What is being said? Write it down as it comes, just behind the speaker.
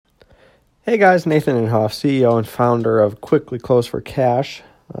Hey guys, Nathan Inhofe, CEO and founder of Quickly Close for Cash.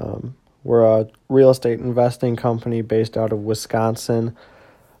 We're a real estate investing company based out of Wisconsin,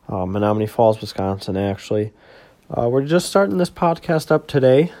 Menominee Falls, Wisconsin, actually. We're just starting this podcast up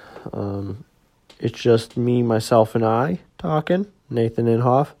today. It's just me, myself, and I talking, Nathan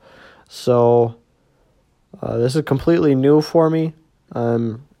Inhofe. So this is completely new for me.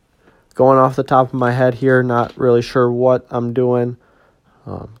 I'm going off the top of my head here, not really sure what I'm doing.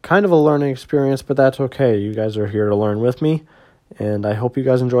 Kind of a learning experience, but that's okay. You guys are here to learn with me, and I hope you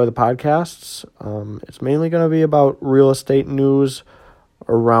guys enjoy the podcasts. It's mainly going to be about real estate news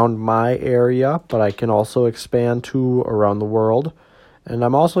around my area, but I can also expand to around the world. And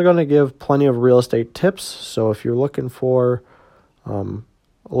I'm also going to give plenty of real estate tips, so if you're looking for a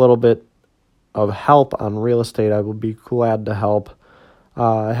little bit of help on real estate, I will be glad to help.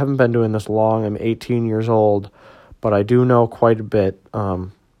 I haven't been doing this long. I'm 18 years old. But I do know quite a bit.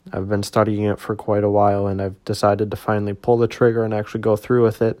 I've been studying it for quite a while, and I've decided to finally pull the trigger and actually go through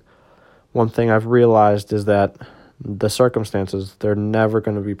with it. One thing I've realized is that the circumstances, they're never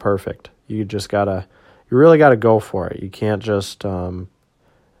going to be perfect. You really gotta go for it. You can't just, you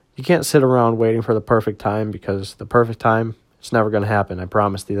can't sit around waiting for the perfect time, because the perfect time, it's never going to happen. I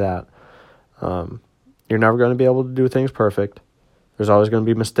promise you that. You're never going to be able to do things perfect. There's always going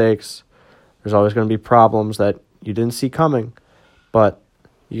to be mistakes. There's always going to be problems that you didn't see coming, but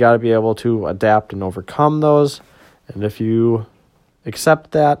you got to be able to adapt and overcome those. And if you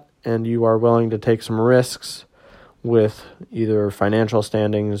accept that and you are willing to take some risks with either financial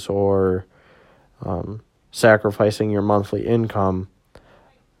standings or sacrificing your monthly income,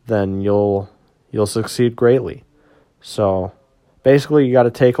 then you'll succeed greatly. So basically, you got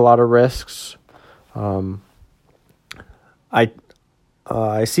to take a lot of risks. I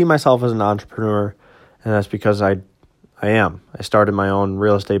see myself as an entrepreneur, and that's because I am. I started my own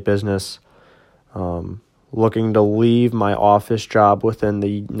real estate business, looking to leave my office job within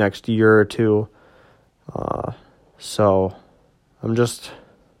the next year or two. So I'm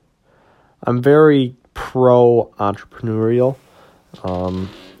very pro-entrepreneurial. A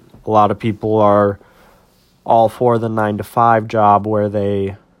lot of people are all for the 9-to-5 job where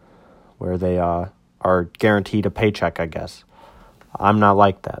they are guaranteed a paycheck, I guess. I'm not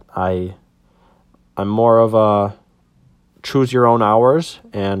like that. I'm more of a choose your own hours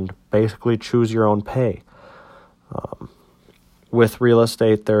and basically choose your own pay. With real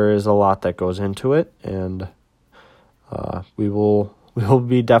estate, there is a lot that goes into it, and we will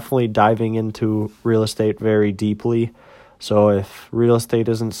be definitely diving into real estate very deeply. So if real estate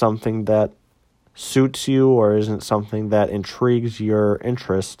isn't something that suits you or isn't something that intrigues your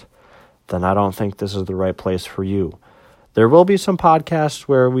interest, then I don't think this is the right place for you. There will be some podcasts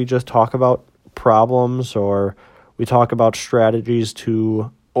where we just talk about problems, or we talk about strategies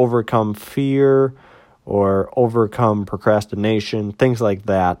to overcome fear or overcome procrastination, things like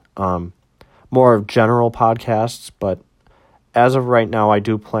that. More of general podcasts, but as of right now, I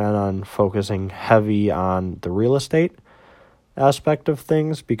do plan on focusing heavy on the real estate aspect of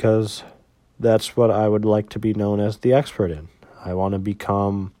things, because that's what I would like to be known as the expert in. I want to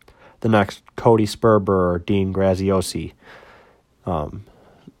become the next Cody Sperber or Dean Graziosi.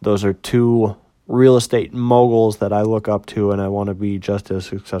 Those are two real estate moguls that I look up to, and I want to be just as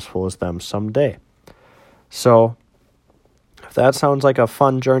successful as them someday. So if that sounds like a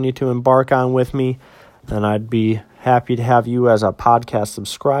fun journey to embark on with me, then I'd be happy to have you as a podcast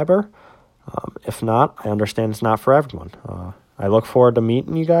subscriber. If not, I understand it's not for everyone. I look forward to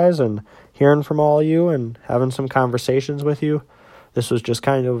meeting you guys and hearing from all of you and having some conversations with you. This was just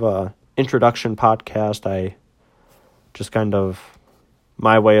kind of a introduction podcast. I just kind of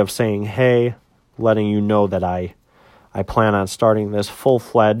my way of saying, hey, letting you know that I plan on starting this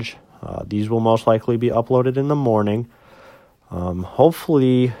full-fledged. These will most likely be uploaded in the morning.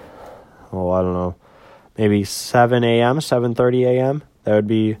 Hopefully, I don't know, maybe 7 a.m., 7:30 a.m.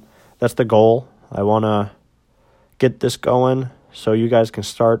 That's the goal. I want to get this going so you guys can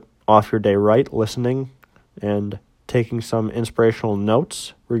start off your day right, listening and taking some inspirational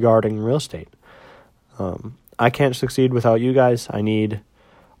notes regarding real estate. I can't succeed without you guys. I need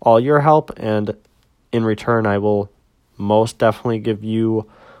all your help, and in return, I will most definitely give you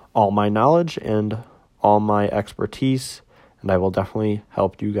all my knowledge and all my expertise, and I will definitely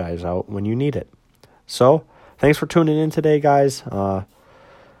help you guys out when you need it. So, thanks for tuning in today, guys.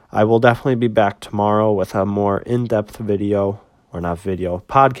 I will definitely be back tomorrow with a more in-depth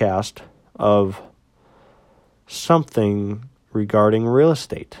podcast of something regarding real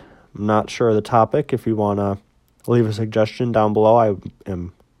estate. I'm not sure of the topic. If you want to leave a suggestion down below, I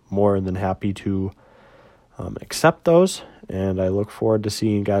am more than happy to accept those, and I look forward to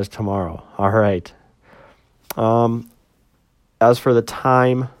seeing you guys tomorrow. All right. As for the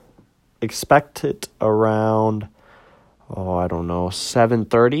time, expect it around,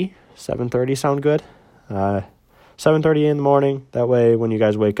 7:30. 7:30 sound good? 7:30 in the morning. That way, when you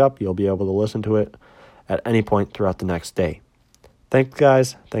guys wake up, you'll be able to listen to it at any point throughout the next day. Thanks,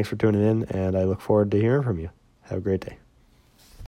 guys. Thanks for tuning in, and I look forward to hearing from you. Have a great day.